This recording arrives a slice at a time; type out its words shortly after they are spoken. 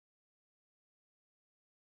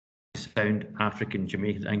sound African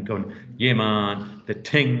Jamaicans and going, yeah man, the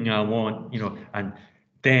ting I want, you know, and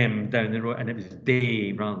them down the road, and it was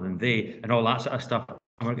they rather than they, and all that sort of stuff.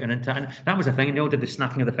 And we're getting into it. And that was the thing, and they all did the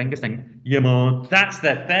snapping of the fingers thing. Yeah man, that's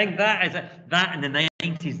the thing, that is it. That in the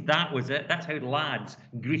 90s, that was it. That's how lads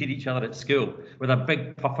greeted each other at school, with their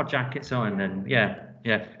big puffer jackets on, and yeah,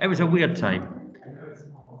 it was a weird time.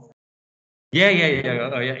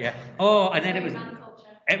 Yeah. Oh, and then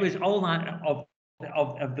it was all that of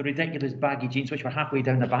the ridiculous baggy jeans which were halfway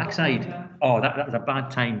down the backside. Oh, that was a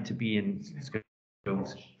bad time to be in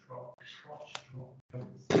schools.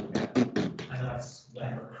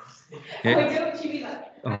 Yeah. I know what you mean.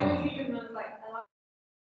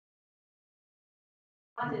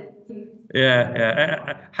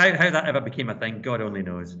 Yeah. How that ever became a thing, God only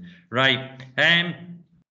knows. Right.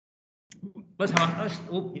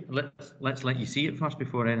 Let's let you see it first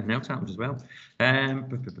before anything else happens as well. Yeah.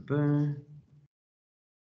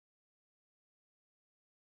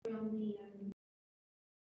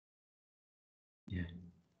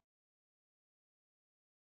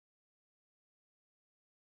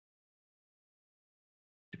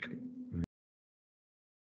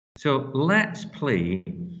 So let's play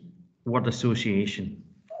word association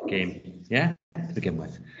game. Yeah, to begin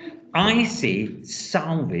with. I say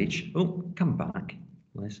salvage. Oh, come back.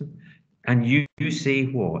 Listen. And you say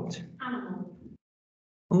what? Animal.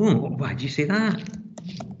 Oh, why do you say that?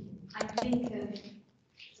 I think of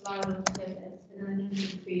survival of the fittest, and then I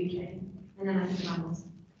think of food chain, and then I think of animals.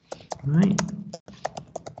 Right.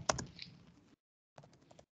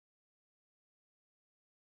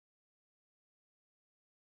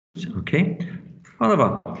 Okay.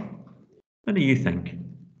 Oliver, what do you think?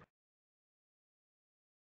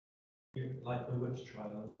 Like the witch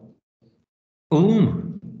trial. Oh.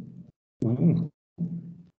 Ooh.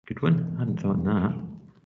 Good one. I hadn't thought of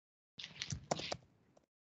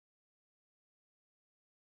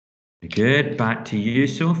that. Good. Back to you,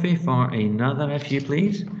 Sophie, for another, if you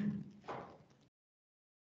please.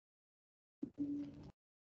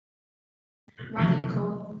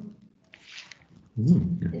 Radical.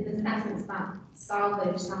 In essence, that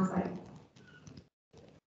salvage sounds like,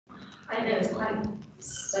 I know it's quite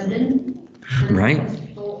sudden. Right.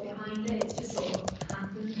 Thought behind it. It just sort of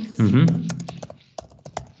happens.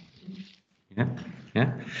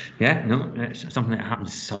 Yeah. No, it's something that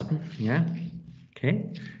happens sudden. Yeah.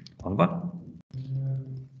 Okay. Oliver.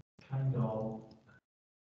 Kind of.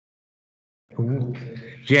 Ooh.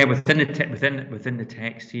 Yeah, within the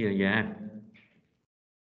text here. Yeah.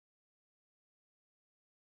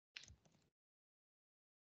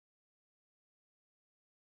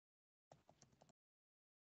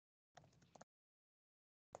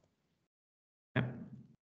 Yep.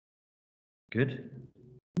 Good.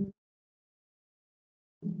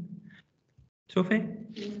 Sophie?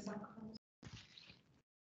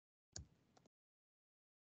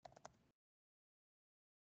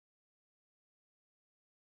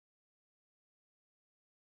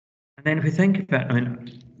 And then if we think about, I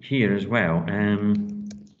mean, here as well,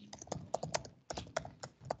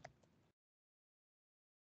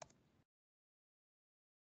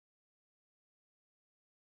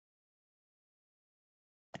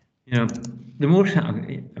 you know, the more,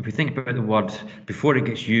 if we think about the word before it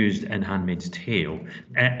gets used in Handmaid's Tale,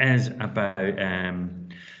 it is about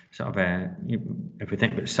sort of if we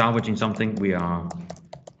think about salvaging something, we are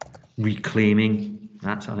reclaiming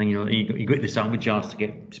that sort of thing. You know, you go to the salvage yards to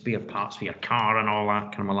get spare parts for your car and all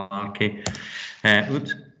that kind of malarkey.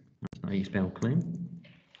 Oops, that's not how you spell claim.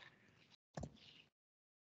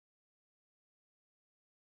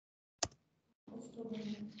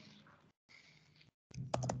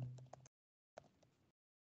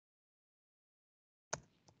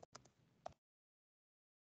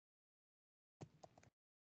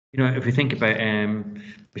 You know, if we think about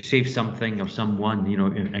we save something or someone, you know,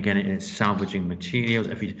 again, it's salvaging materials.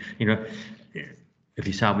 If you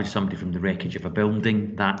salvage somebody from the wreckage of a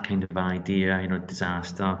building, that kind of idea, you know,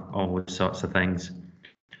 disaster, all those sorts of things.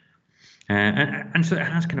 And so it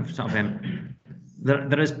has kind of sort of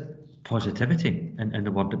there is positivity in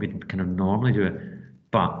the word that we kind of normally do it,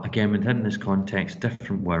 but again, within this context,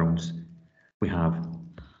 different worlds, we have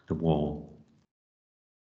the wall,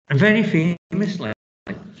 and very famously,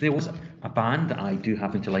 there was a band that I do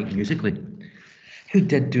happen to like musically, who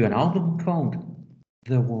did do an album called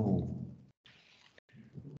The Wall.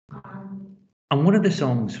 And one of the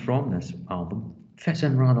songs from this album fits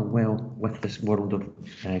in rather well with this world of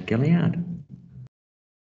Gilead.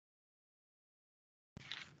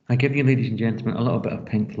 I give you, ladies and gentlemen, a little bit of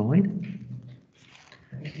Pink Floyd.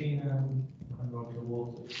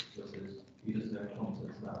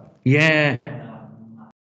 Yeah.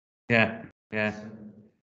 Yeah, yeah,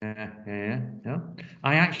 yeah.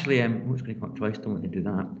 I actually what's going to come up twice? Don't want to do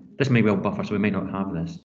that. This may well buffer, so we may not have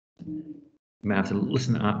this. You may have to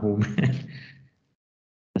listen at home.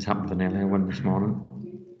 This happened with an earlier one this morning.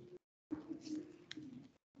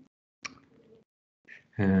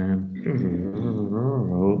 It's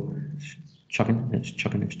chucking.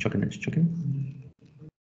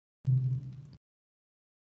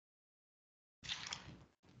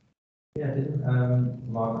 Yeah,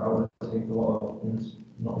 didn't Mark Outwood take a lot of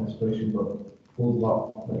not inspiration, but pulled a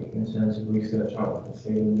lot like in terms of research out of the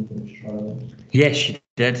sailing trial? Yes, she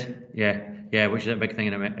did. Yeah, which is a big thing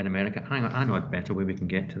in America. Hang on, I know a better way we can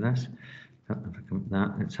get to this.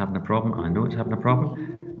 That it's having a problem. I know it's having a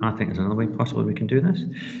problem. I think there's another way possibly we can do this.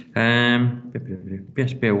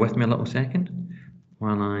 Just bear with me a little second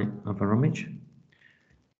while I have a rummage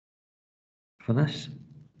for this.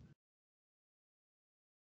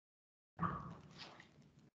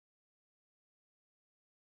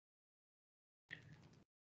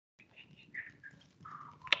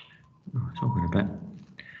 Oh, it's all going a bit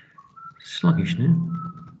sluggish now.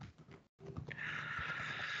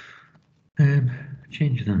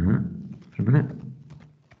 Change that for a minute.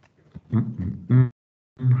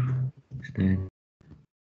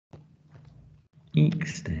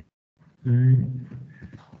 Extend. Right.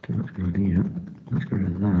 So that's good idea. Let's get rid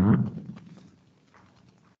of that.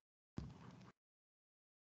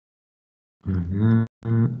 And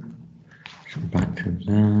that. So back to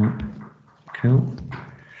that. Cool.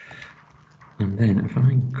 And then if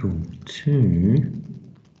I go to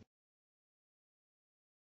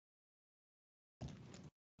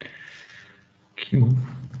come on.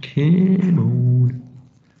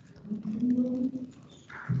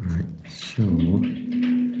 Right, so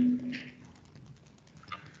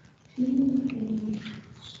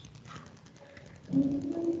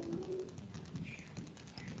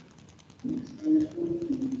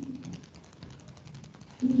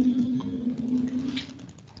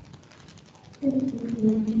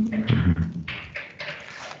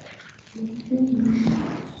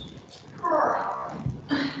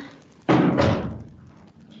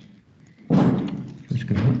that's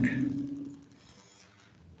gonna work.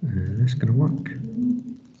 That's gonna work.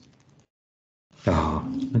 Oh, I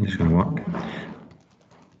think it's gonna work.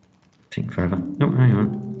 Take forever. No, hang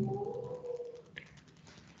on.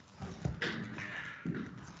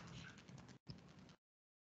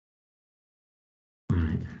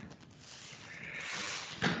 Right.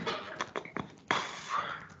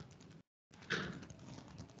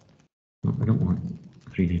 No, I don't want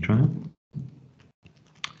 3D trial.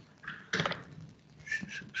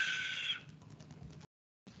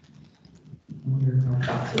 I wonder how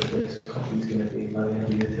fast this copy's going to be by the end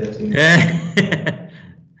of year 13. Yeah.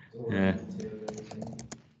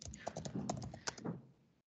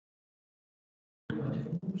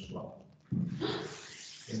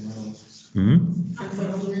 Hmm?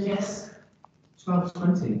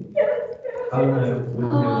 12:20. Oh no,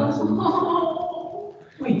 with no lessons.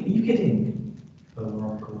 Wait, are you kidding? Oh,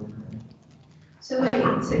 wrong call. So wait,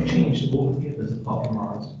 They've changed all of the others apart from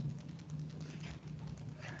ours.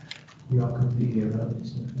 We are completely irrelevant.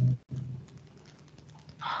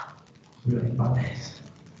 We are biased.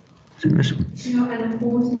 So this one. you're not an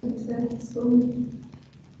important school,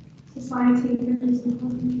 society,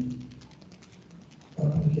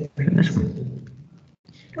 This one.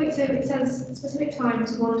 Wait, so it says specific time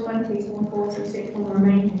is 1:20 to 1:40, so it's one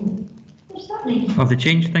remaining. What does that mean? Have they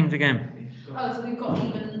changed things again? Oh, so we've got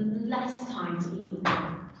even less time to eat.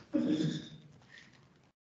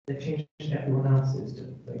 They've changed everyone else's to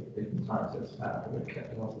like different times, so it's bad, but they've kept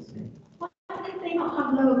the ones the same. Why could they not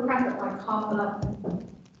have lower prep at like 11:30?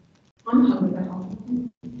 I'm hungry at half.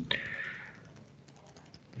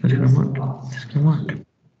 Is it gonna work? It's gonna work.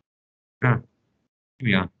 Ah, here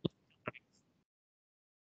we are.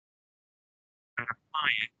 Apply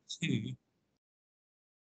it to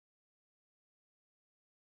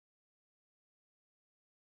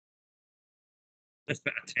this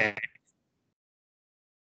bit of text.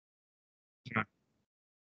 Yeah.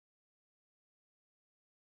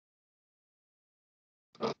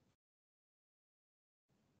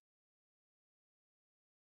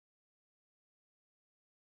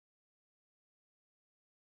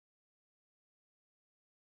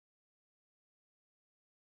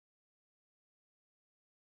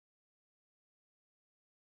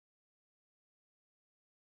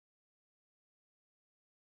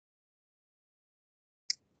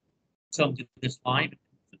 Some did this live.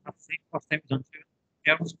 I think first time it was on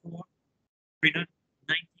Girls' Court, Arena,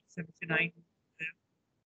 1979.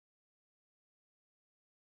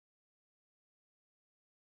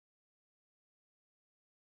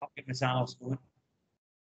 I'll get missiles going.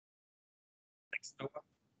 Next door.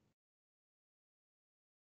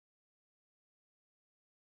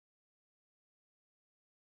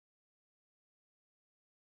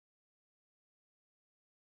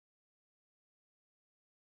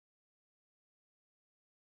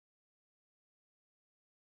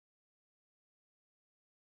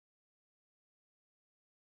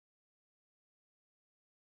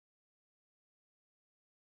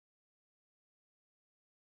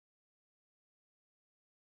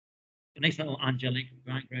 A nice little angelic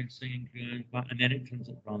background singing through, and then it turns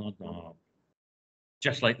it rather dark,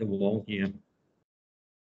 just like the wall here.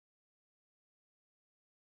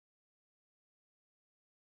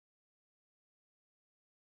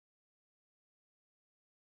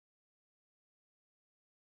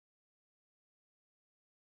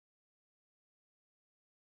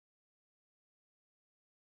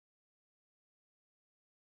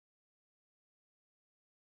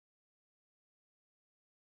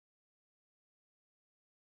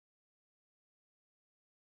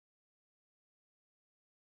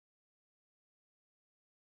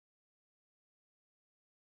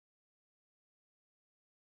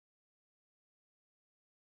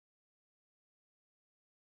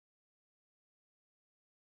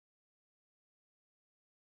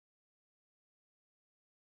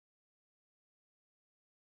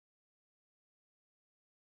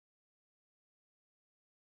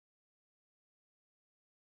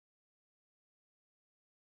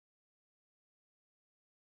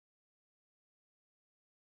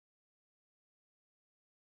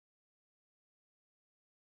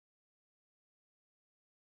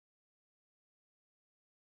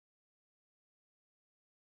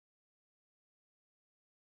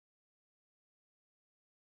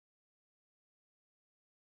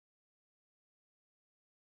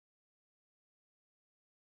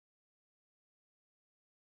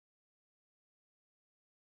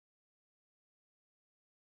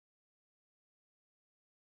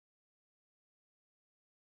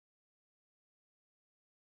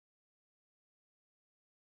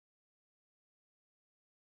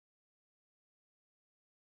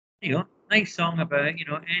 Nice song about,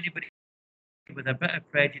 anybody with a bit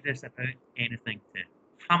of prejudice about anything to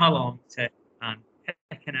come along to and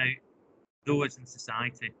picking out those in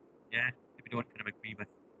society, yeah, if you don't kind of agree with.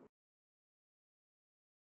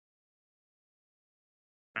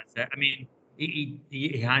 That's it. I mean,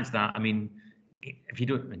 he has that. I mean, if you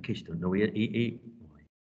don't, in case you don't know, he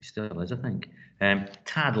still is, I think.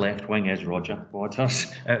 Tad left wing is Roger Waters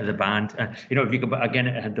out of the band. If you go, but again,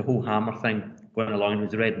 it had the whole Hammer thing going along. It was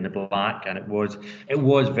the red and the black, and it was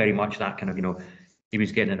very much that kind of, he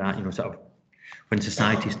was getting at that, sort of when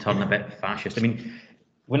society's turned a bit fascist. I mean,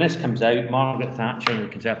 when this comes out, Margaret Thatcher and the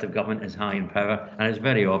Conservative government is high in power, and it's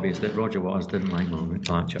very obvious that Roger Waters didn't like Margaret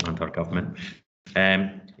Thatcher and her government.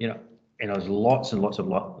 There's lots and lots of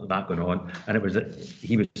that going on, and it was that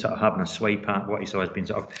he was sort of having a swipe at what he saw as being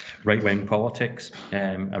sort of right-wing politics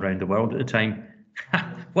around the world at the time.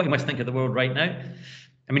 What he must think of the world right now.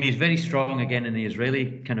 I mean, he's very strong again in the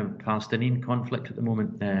Israeli kind of Palestinian conflict at the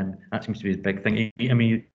moment. That seems to be his big thing.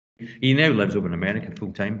 He now lives over in America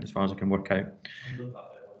full time, as far as I can work out.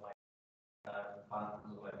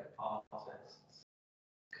 Artists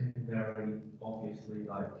can very obviously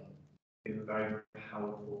give a very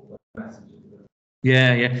powerful message.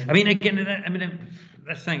 Yeah. I mean, again,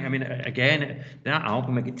 this thing. I mean, again, that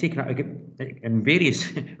album it get taken out in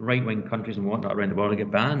various right-wing countries and whatnot around the world. It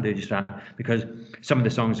get banned. They just because some of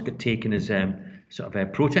the songs get taken as sort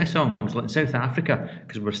of protest songs, like in South Africa,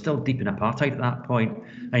 because we're still deep in apartheid at that point,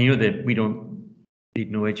 and we don't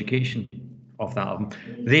need no education off that album.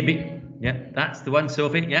 That's the one,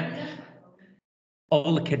 Sophie. Yeah.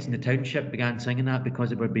 All the kids in the township began singing that because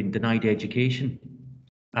they were being denied education,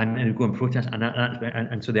 and they go and protest,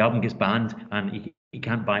 and so the album gets banned, and you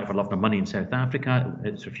can't buy it for love nor money in South Africa.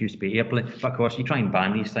 It's refused to be airplay. But of course, you try and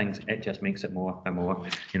ban these things, it just makes it more and more,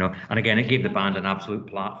 And again, it gave the band an absolute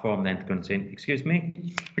platform then to go and say, "Excuse me,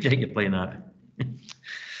 what do you think you're playing that?"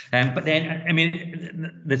 But then, I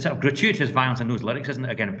mean, the sort of gratuitous violence in those lyrics, isn't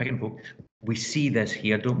it? Again, picking folk, we see this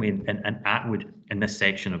here, don't we, in Atwood, in this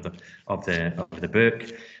section of the book.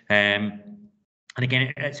 And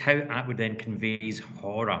again, it's how Atwood then conveys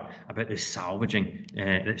horror about this salvaging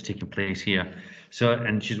that's taking place here. So,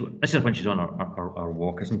 and this is when she's on our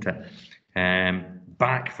walk, isn't it?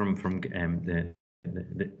 Back from the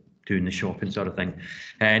doing the shopping sort of thing.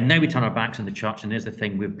 Now we turn our backs on the church, and there's the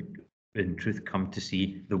thing we've in truth come to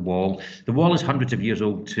see, the wall. The wall is hundreds of years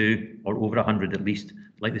old too, or over 100 at least.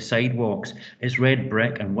 like the sidewalks. It's red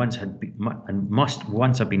brick and must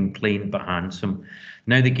once have been plain but handsome.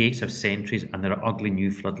 Now the gates have sentries and there are ugly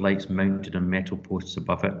new floodlights mounted on metal posts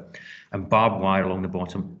above it, and barbed wire along the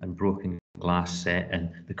bottom and broken glass set in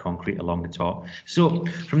the concrete along the top. So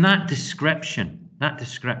from that description,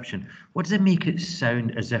 what does it make it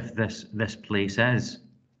sound as if this place is?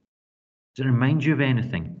 Does it remind you of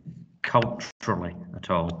anything culturally at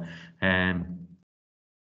all?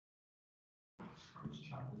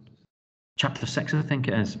 Chapter 6, I think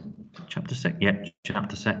it is. Chapter 6, yeah,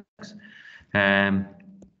 chapter 6. We've got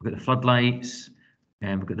the floodlights,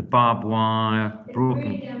 we've got the barbed wire,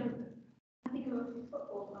 broken. Really, I think of a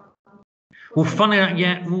football match. Well,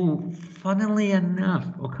 funnily enough,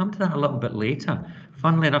 we'll come to that a little bit later.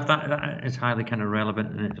 Funnily enough, that is highly kind of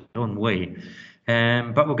relevant in its own way.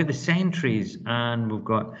 But we've got the sentries and we've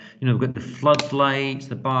got the floodlights,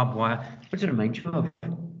 the barbed wire. What does it remind you of?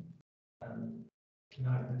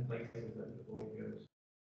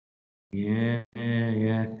 Yeah.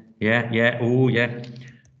 Oh, yeah.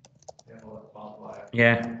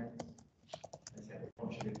 Yeah.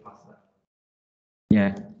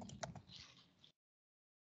 Yeah.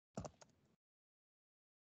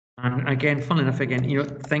 And again, funnily enough,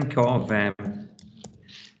 think of Berlin.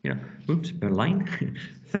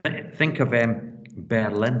 Think of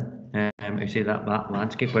Berlin. I say that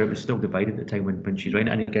landscape where it was still divided at the time when she's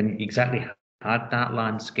writing, and again, exactly had that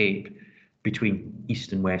landscape between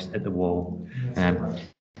east and west at the wall.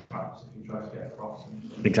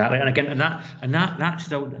 Exactly, and again, and that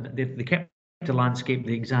still they kept the landscape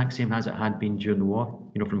the exact same as it had been during the war.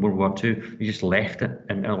 From World War II, you just left it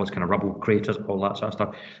and all this kind of rubble, craters, all that sort of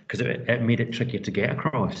stuff, because it made it trickier to get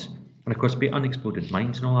across. And of course, be unexploded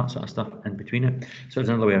mines and all that sort of stuff in between it. So it's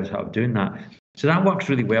another way of doing that. So that works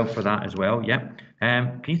really well for that as well. Yeah.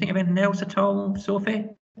 Can you think of anything else at all, Sophie,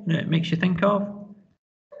 that it makes you think of?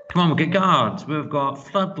 Come on, we've got guards, we've got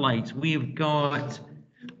floodlights, we've got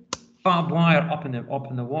barbed wire up in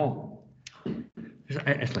the wall.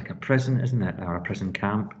 It's like a prison, isn't it, or a prison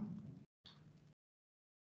camp?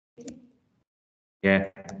 Yeah,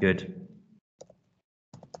 good.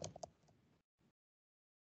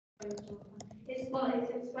 It's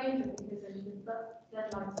explained because there's the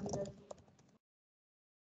deadlines and the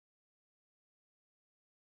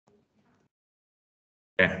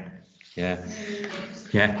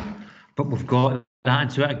Yeah. But we've got that,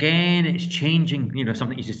 and so again, it's changing.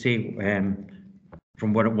 Something you should say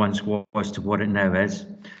from what it once was to what it now is.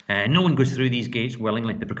 No one goes through these gates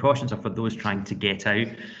willingly. The precautions are for those trying to get out.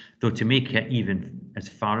 Though to make it even as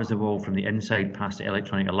far as the wall from the inside past the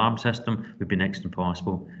electronic alarm system would be next to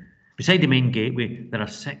impossible. Beside the main gateway, there are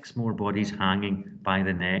 6 more bodies hanging by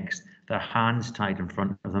the necks, their hands tied in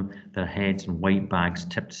front of them, their heads and white bags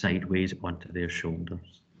tipped sideways onto their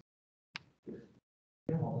shoulders.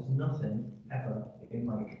 There's nothing ever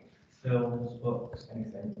in films, books,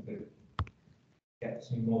 anything that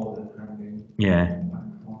gets me more than hanging. Yeah.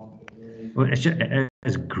 Well, it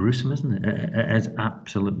is gruesome, isn't it? It is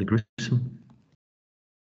absolutely gruesome.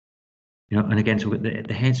 And again, so we've got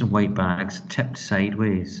the heads and white bags tipped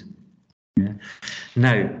sideways. Yeah.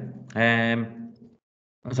 Now,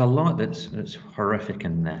 there's a lot that's horrific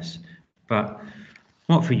in this, but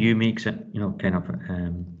what for you makes it, kind of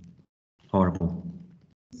horrible?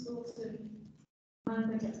 sort of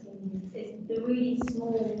it's the really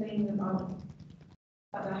small thing about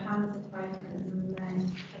their hands are tied and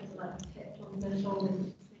then it's like tipped on their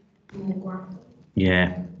shoulders. More graphic.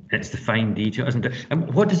 Yeah, it's the fine detail, isn't it?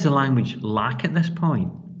 And what does the language lack at this point?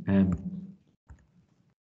 In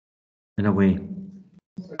a way.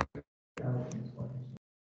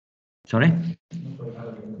 Sorry?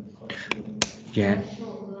 Yeah.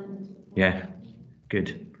 Yeah.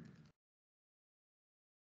 Good.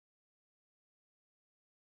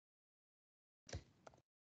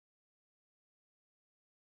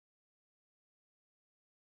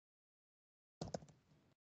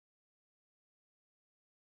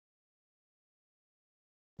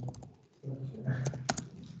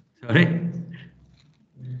 Sorry?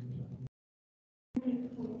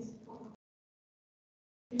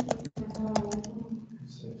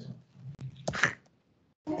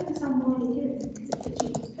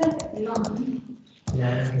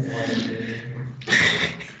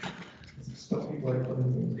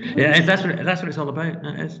 Yeah, that's what it's all about.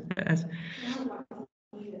 It is.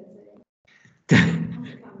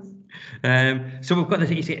 So we've got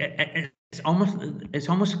this. You see, it's almost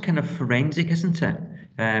kind of forensic, isn't it?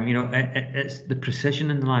 It's the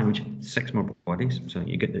precision in the language. 6 more bodies, so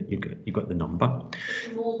you got the number.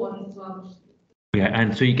 More bodies as well. Yeah,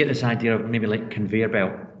 and so you get this idea of maybe like conveyor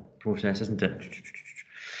belt process, isn't it?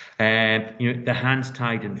 You know, the hands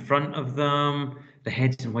tied in front of them, the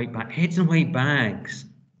heads in white bags. Heads in white bags.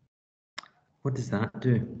 What does that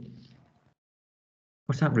do?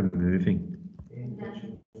 What's that removing?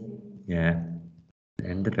 Yeah, the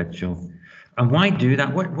individual. And why do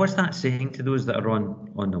that? What's that saying to those that are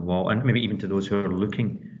on the wall, and maybe even to those who are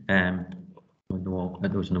looking on the wall,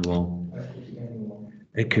 at those on the wall?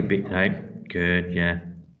 It could be, right? Good, yeah.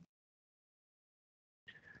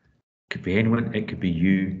 Could be anyone. It could be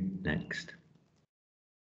you next.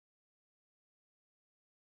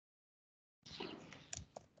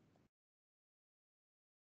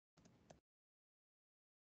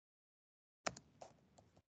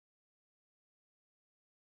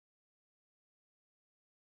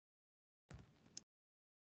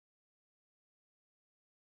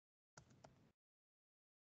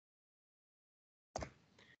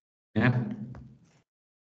 Yeah.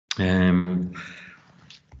 And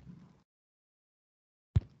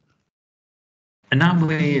that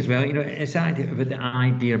way as well, you know, it's that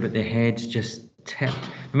idea about the heads just tipped.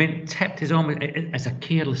 I mean, tipped is almost, it's a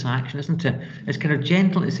careless action, isn't it? It's kind of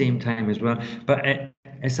gentle at the same time as well, but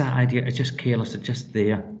it's that idea, it's just careless, it's just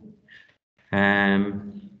there.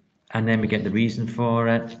 And then we get the reason for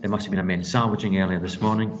it. There must have been a men salvaging earlier this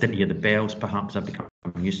morning. Didn't hear the bells, perhaps I've become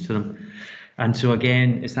used to them. And so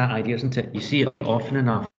again, it's that idea, isn't it? You see it often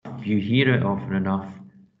enough, you hear it often enough,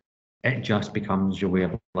 it just becomes your way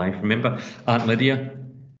of life. Remember, Aunt Lydia,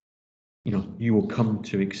 you know, you will come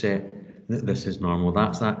to accept that this is normal.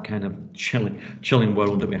 That's that kind of chilling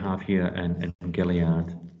world that we have here in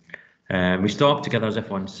Gilead. We stop together as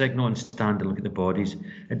if on signal and stand and look at the bodies.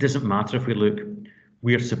 It doesn't matter if we look.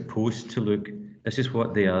 We're supposed to look. This is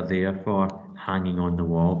what they are there for, hanging on the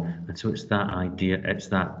wall. And so it's that idea, it's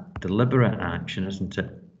that deliberate action, isn't it?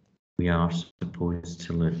 We are supposed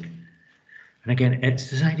to look. And again, it's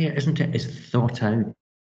this idea, isn't it? It's thought out.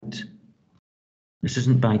 This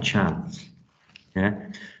isn't by chance. Yeah.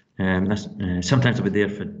 Sometimes I'll be there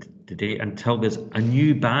for today until there's a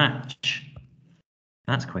new batch.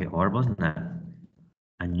 That's quite horrible, isn't it?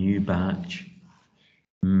 A new batch.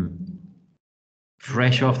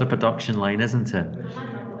 Fresh off the production line, isn't it?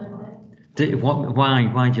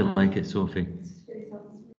 Why do you like it, Sophie?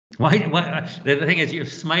 Why? The thing is, you're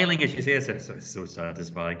smiling as you say it's so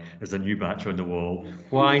satisfying. There's a new batch on the wall.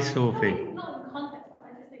 Why, Sophie? Not in context, but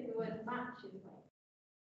I just think the word batch is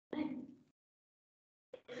like,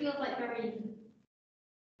 it feels like very,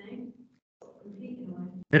 complete in a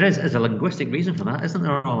way. There is a linguistic reason for that, isn't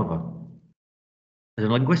there, Oliver? There's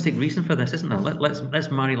a linguistic reason for this, isn't there?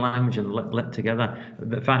 Let's marry language and lit together.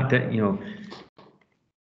 The fact that, you know,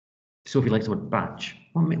 Sophie likes the word batch.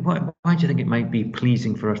 Why do you think it might be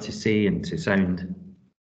pleasing for her to say and to sound?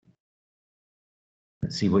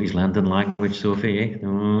 Let's see what he's learned in language, Sophie. Eh?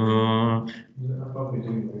 Oh. I probably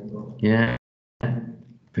do. Yeah,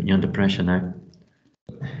 putting you under pressure now.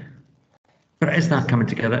 But it is that coming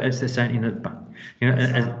together. It's the sound,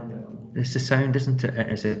 it's the sound, isn't it?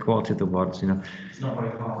 It's the quality of the words, you know. It's not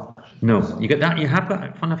very hard. No, you got that. You have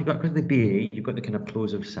got, fun enough, you got because the BA, you've got the kind of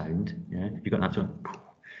plosive sound. Yeah, you got that sort of,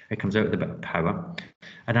 it comes out with a bit of power,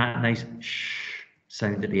 and that nice shh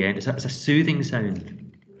sound at the end. It's a soothing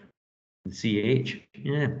sound. CH,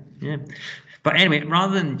 yeah. But anyway,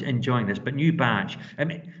 rather than enjoying this, but new batch, I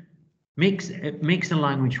mean, makes the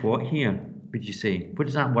language what here? Would you say? What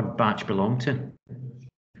does that word batch belong to?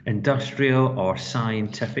 Industrial or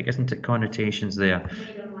scientific, isn't it? Connotations there.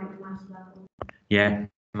 Yeah,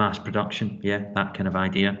 mass production. Yeah, that kind of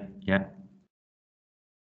idea. Yeah.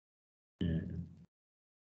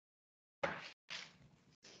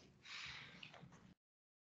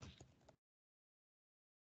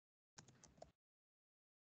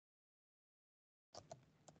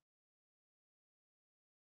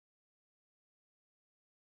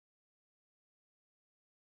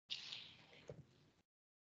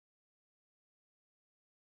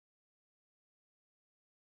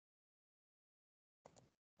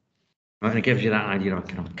 And it gives you that idea of a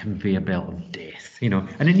kind of conveyor belt of death, you know.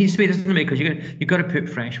 And it needs to be, doesn't it? Because you've got to put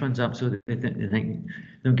fresh ones up so that they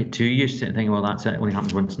don't get too used to it and think, well, that's it. It only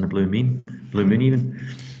happens once in a blue moon even.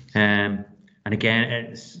 And again,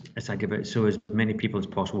 it's like about so as many people as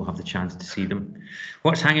possible have the chance to see them.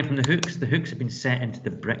 What's hanging from the hooks? The hooks have been set into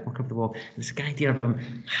the brickwork of the wall. This idea of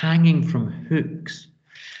them hanging from hooks.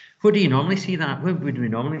 Where do you normally see that? Where would we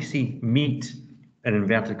normally see meat, in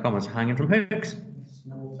inverted commas, hanging from hooks?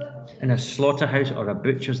 In a slaughterhouse or a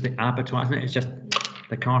butcher's, the abattoir, isn't it? It's just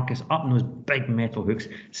the carcass up in those big metal hooks.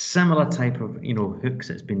 Similar type of, you know, hooks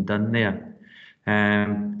that's been done there.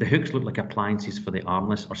 The hooks look like appliances for the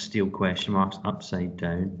armless or steel question marks upside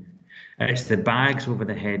down. It's the bags over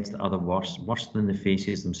the heads that are the worst than the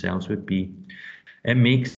faces themselves would be. It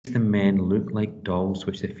makes the men look like dolls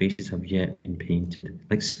which the faces have yet been painted,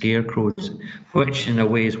 like scarecrows, which in a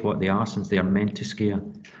way is what they are, since they are meant to scare,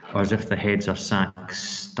 or as if the heads are sacks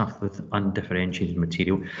stuffed with undifferentiated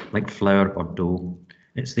material, like flour or dough.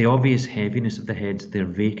 It's the obvious heaviness of the heads, their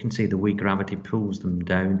vacancy, the way gravity pulls them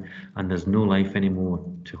down, and there's no life anymore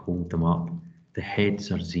to hold them up. The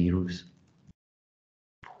heads are zeros.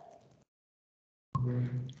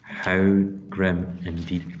 How grim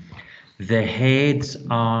indeed. The heads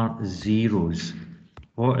are zeros.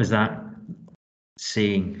 What is that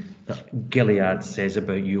saying that Gilead says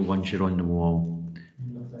about you once you're on the wall?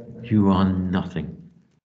 You are nothing.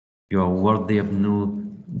 You are worthy of no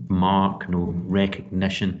mark, no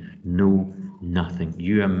recognition, no nothing.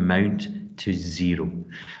 You amount to zero.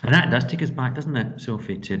 And that does take us back, doesn't it,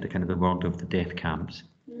 Sophie, to the kind of the world of the death camps.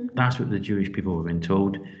 That's what the Jewish people were being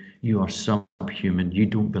told. You are subhuman. You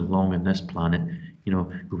don't belong on this planet. You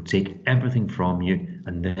know, we'll take everything from you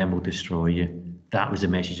and then we'll destroy you. That was the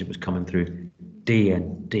message that was coming through day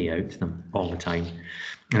in, day out to them all the time.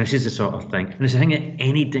 And this is the sort of thing. And it's the thing that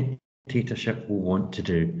any dictatorship will want to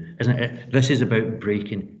do, isn't it? This is about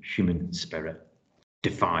breaking human spirit,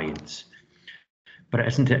 defiance. But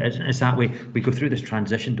isn't it? It's that way. We go through this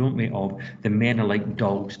transition, don't we, of the men are like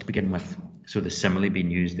dogs to begin with. So the simile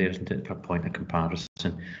being used there, isn't it, for a point of comparison?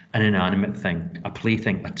 An inanimate thing, a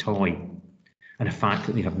plaything, a toy. And the fact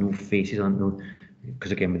that they have no faces on them,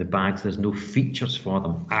 because again, with the bags, there's no features for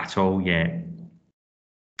them at all yet.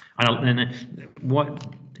 And what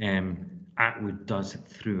Atwood does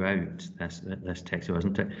throughout this text,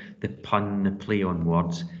 isn't it? The pun, the play on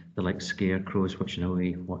words, they're like scarecrows, which in a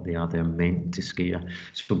way what they are, they're meant to scare.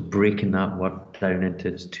 So breaking that word down into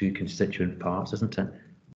its two constituent parts, isn't it?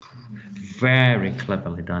 Very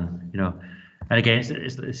cleverly done, you know. And again,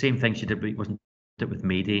 it's the same thing she did, wasn't it, with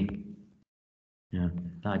Mayday? Yeah,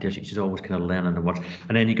 that idea she's always kind of learning the words.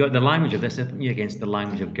 And then you got the language of this, isn't you, against the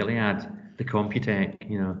language of Gilead, the Computech,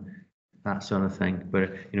 you know, that sort of thing,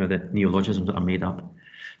 where, you know, the neologisms that are made up.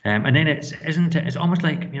 And then it's almost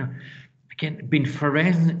like, you know, again, being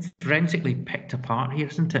forensically picked apart here,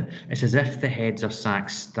 isn't it? It's as if the heads are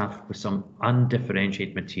sacks stuffed with some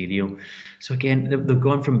undifferentiated material. So again, they've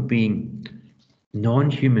gone from being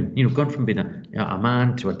non-human, you know, gone from being a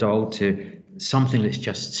man to a doll to something that's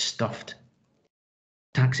just stuffed.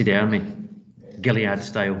 Taxidermy, Gilead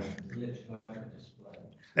style.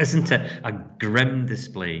 Isn't it a grim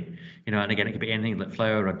display? You know, and again, it could be anything like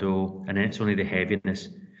flour or dough, and then it's only the heaviness.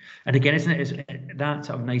 And again, isn't it that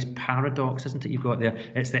sort of nice paradox, isn't it, you've got there?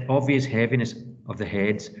 It's the obvious heaviness of the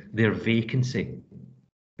heads, their vacancy.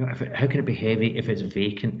 You know, how can it be heavy if it's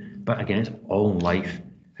vacant? But again, it's all life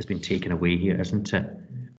has been taken away here, isn't it?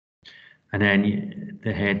 And then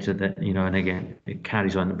the heads of the, you know, and again, it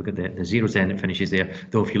carries on. We've got the zeros then, it finishes there.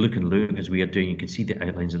 Though if you look and look as we are doing, you can see the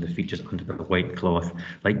outlines of the features under the white cloth,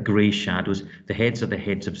 like grey shadows. The heads are the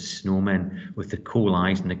heads of snowmen with the coal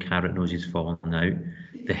eyes and the carrot noses falling out.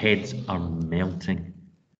 The heads are melting.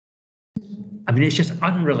 I mean, it's just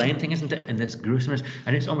unrelenting, isn't it, in this gruesomeness?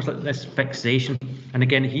 And it's almost like this fixation. And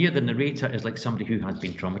again, here the narrator is like somebody who has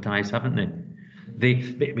been traumatized, haven't they?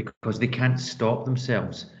 Because they can't stop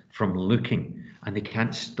themselves from looking, and they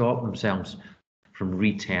can't stop themselves from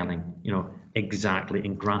retelling, you know, exactly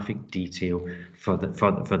in graphic detail for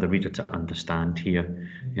the reader to understand here.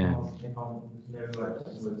 Yeah.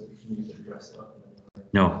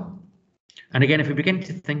 No. And again, if we begin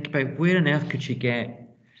to think about where on earth could she get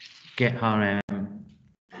her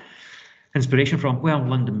inspiration from? Well,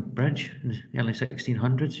 London Bridge in the early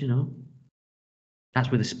 1600s, you know.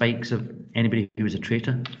 That's where the spikes of anybody who was a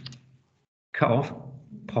traitor cut off,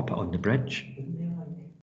 pop it on the bridge.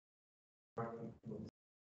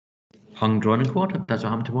 Hung, drawn and quartered. That's what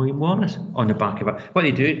happened to William Wallace on the back of it. What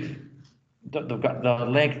they do, they've got their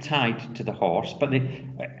leg tied to the horse, but they,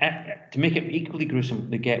 to make it equally gruesome,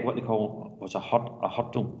 they get what they call a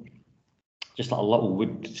hurdle, just like a little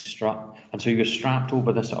wood strap, and so you're strapped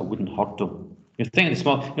over this sort of wooden hurdle. You're thinking the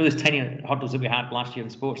small, you know, those tiny hurdles that we had last year in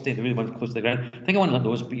sports day, the really ones close to the ground. Think of one of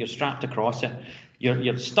those, but you're strapped across it.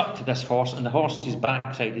 You're stuck to this horse, and the horse's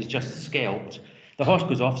backside is just scalped. The horse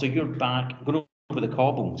goes off, so your back going over the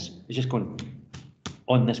cobbles is just going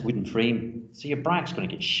on this wooden frame. So your back's going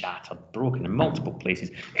to get shattered, broken in multiple places.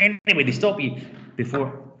 Anyway, they stop you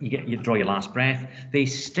before you draw your last breath. They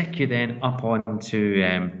stick you then up onto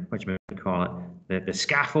what do you call it, the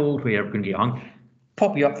scaffold where you're going to get hung.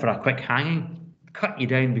 Pop you up for a quick hanging. Cut you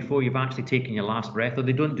down before you've actually taken your last breath, or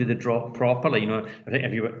they don't do the drop properly. You know, I think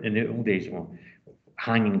if you were in the old days, well,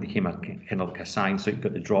 hanging became a kind of like a sign, so you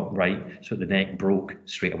got the drop right, so the neck broke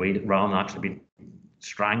straight away, rather than actually being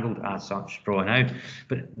strangled as such, drawn out.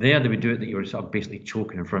 But there they would do it that you were sort of basically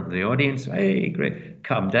choking in front of the audience. Hey, great,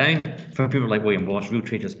 cut them down. For people like William Wallace, real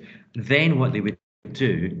traitors. Then what they would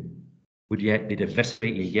do would they'd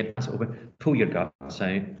eviscerate you, get this over, pull your guts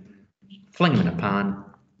out, fling them in a pan,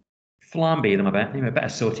 flambe them a bit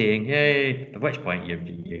of sauteing, yay, at which point you're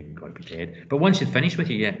going to be dead. But once you'd finished with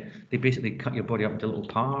you, they basically cut your body up into little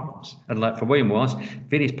parts. And like for William Wallace,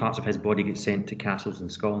 various parts of his body get sent to castles in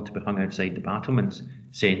Scotland to be hung outside the battlements,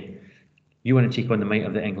 saying, you want to take on the might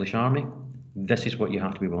of the English army? This is what you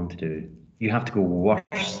have to be willing to do. You have to go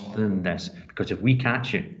worse than this, because if we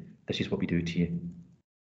catch you, this is what we do to you.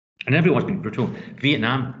 And everyone's been brutal.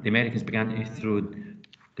 Vietnam, the Americans began to throw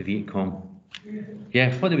the Viet Cong.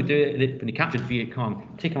 Yeah, what they would do, when they captured Viet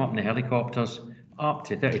Cong, take them up in the helicopters, up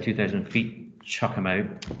to 32,000 feet, chuck them out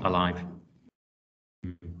alive.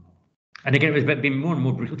 And again, it was being more and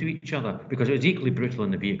more brutal to each other, because it was equally brutal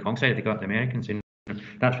on the Viet Cong side. They got the Americans in.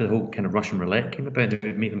 That's where the whole kind of Russian roulette came about. They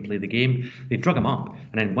would make them play the game. They'd drug them up,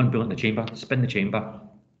 and then one bullet in the chamber, spin the chamber,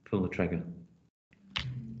 pull the trigger.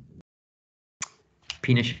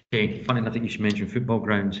 Pinochet, funny enough that you should mention football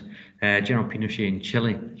grounds. General Pinochet in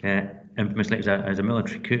Chile, infamously as a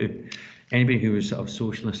military coup. Anybody who was sort of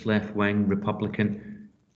socialist, left-wing, Republican,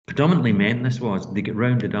 predominantly men this was, they get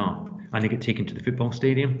rounded up and they get taken to the football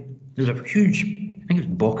stadium. There was a huge, I think it was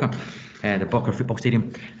Boca, the Boca football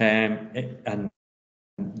stadium, and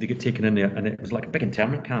they get taken in there, and it was like a big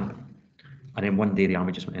internment camp. And then one day the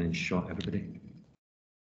army just went in and shot everybody.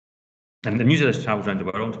 And the news of this travels around the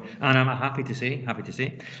world, and I'm happy to say,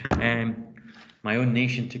 my own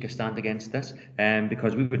nation took a stand against this,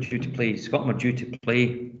 because we were due to play, Scotland were due to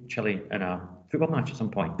play Chile in a football match at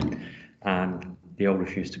some point, and they all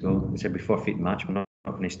refused to go. They said, we forfeit the match, we're not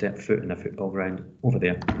going to step foot in a football ground over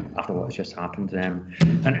there after what has just happened.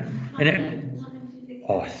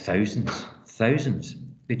 Thousands.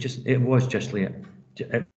 It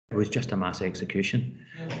was just a mass execution.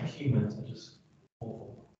 Humans are just awful.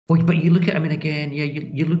 Well, but you look at, I mean, again, yeah,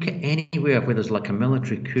 you look at anywhere where there's like a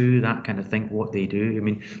military coup, that kind of thing, what they do. I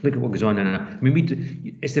mean, look at what goes on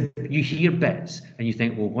you hear bits and you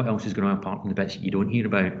think, well, what else is going on apart from the bits you don't hear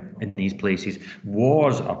about in these places?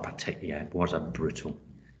 Wars are brutal,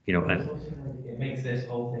 you know. And it makes this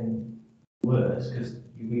whole thing worse, because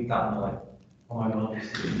you read that and you're like, oh my God,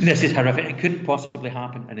 this is horrific. It couldn't possibly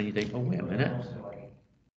happen, and then you think, oh, wait a minute. Also, like,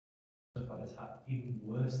 even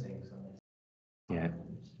worse things on this.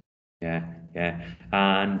 Yeah,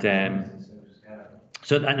 and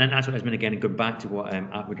so and that's what has been again. Going back to what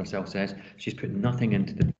Atwood herself says, she's put nothing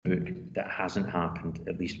into the book that hasn't happened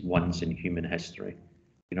at least once in human history,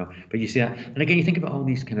 you know. But you see that, and again, you think about all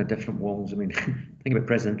these kind of different walls. I mean, think about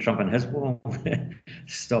President Trump and his wall,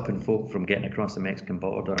 stopping folk from getting across the Mexican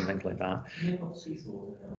border and things like that.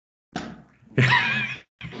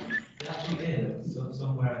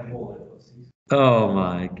 Somewhere in the wall. Oh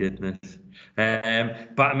my goodness. But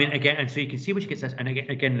I mean, again, and so you can see what she gets this, and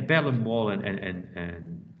again, the Berlin Wall and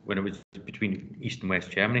when it was between East and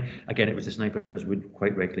West Germany, again, it was the snipers would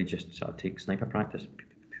quite regularly just sort of take sniper practice,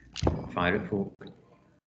 fire at folk,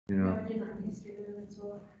 you know.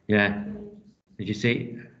 Yeah. Did you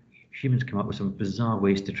say humans come up with some bizarre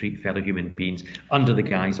ways to treat fellow human beings under the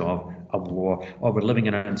guise of a war, or we're living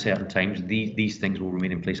in uncertain times? These things will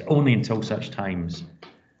remain in place only until such times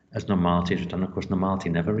as normality is returned. Of course, normality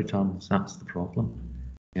never returns. That's the problem.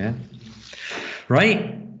 Yeah.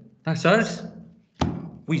 Right. That's us.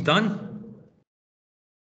 We've done.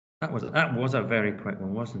 That was a very quick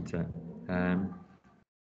one, wasn't it?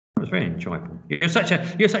 It was very enjoyable. You're such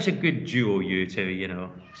a good duo, you two. You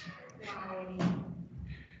know.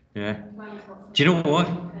 Yeah. Do you know what?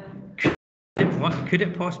 Could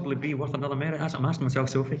it possibly be worth another merit? That's what I'm asking myself,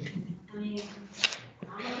 Sophie.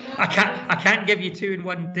 I can't give you two in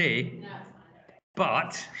one day,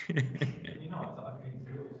 but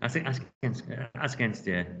that's against.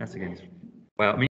 Well, I mean.